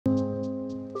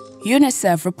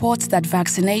UNICEF reports that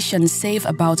vaccinations save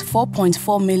about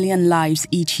 4.4 million lives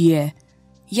each year.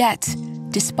 Yet,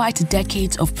 despite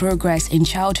decades of progress in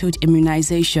childhood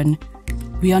immunization,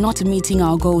 we are not meeting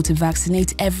our goal to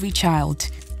vaccinate every child,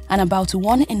 and about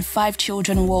 1 in 5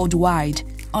 children worldwide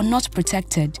are not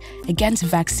protected against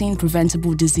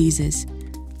vaccine-preventable diseases.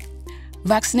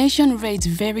 Vaccination rates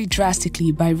vary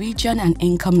drastically by region and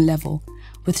income level,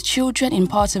 with children in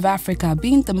parts of Africa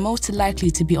being the most likely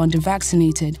to be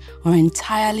under-vaccinated or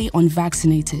entirely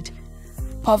unvaccinated.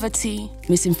 Poverty,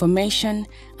 misinformation,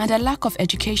 and a lack of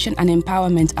education and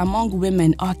empowerment among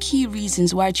women are key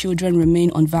reasons why children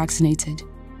remain unvaccinated.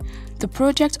 The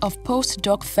project of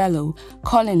postdoc fellow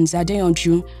Collins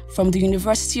Adeyanju from the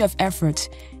University of Erfurt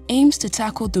aims to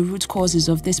tackle the root causes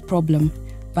of this problem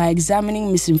by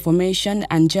examining misinformation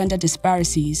and gender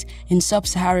disparities in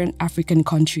Sub-Saharan African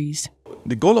countries.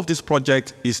 The goal of this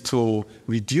project is to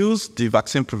reduce the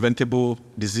vaccine-preventable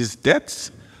disease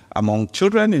deaths among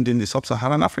children in the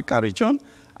Sub-Saharan Africa region,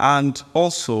 and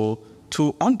also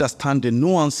to understand the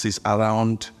nuances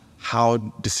around how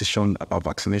decisions about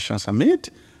vaccinations are made,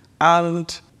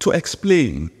 and to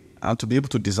explain and to be able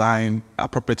to design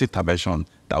appropriate intervention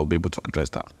that will be able to address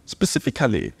that.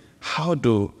 Specifically, how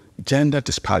do gender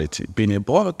disparity being a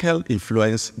biological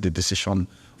influence the decision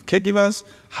of caregivers?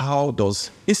 How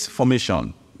does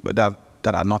information that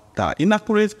are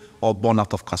inaccurate or born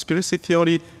out of conspiracy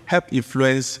theory help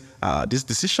influence this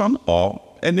decision or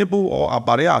enable or a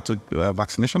barrier to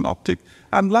vaccination uptake?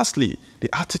 And lastly,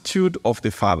 the attitude of the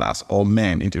fathers or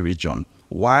men in the region.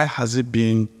 Why has it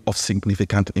been of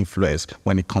significant influence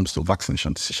when it comes to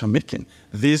vaccination decision-making?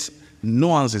 These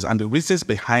nuances and the reasons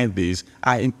behind these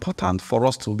are important for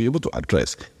us to be able to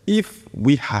address if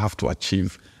we have to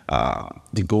achieve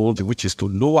the goal, which is to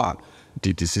lower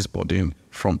the disease burden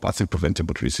from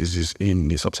vaccine-preventable diseases in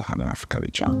the Sub-Saharan Africa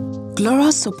region.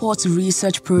 GLOHRA supports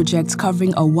research projects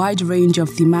covering a wide range of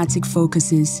thematic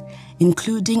focuses,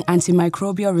 including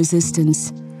antimicrobial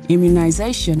resistance,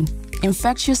 immunization,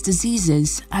 infectious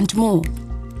diseases, and more.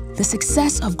 The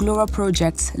success of GLOHRA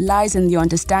projects lies in the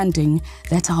understanding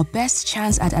that our best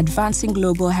chance at advancing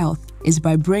global health is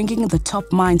by bringing the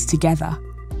top minds together.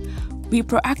 We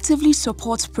proactively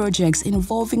support projects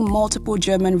involving multiple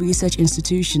German research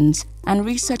institutions and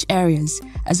research areas,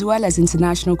 as well as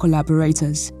international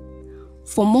collaborators.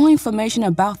 For more information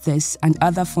about this and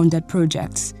other funded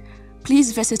projects,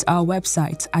 please visit our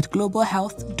website at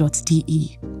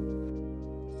globalhealth.de.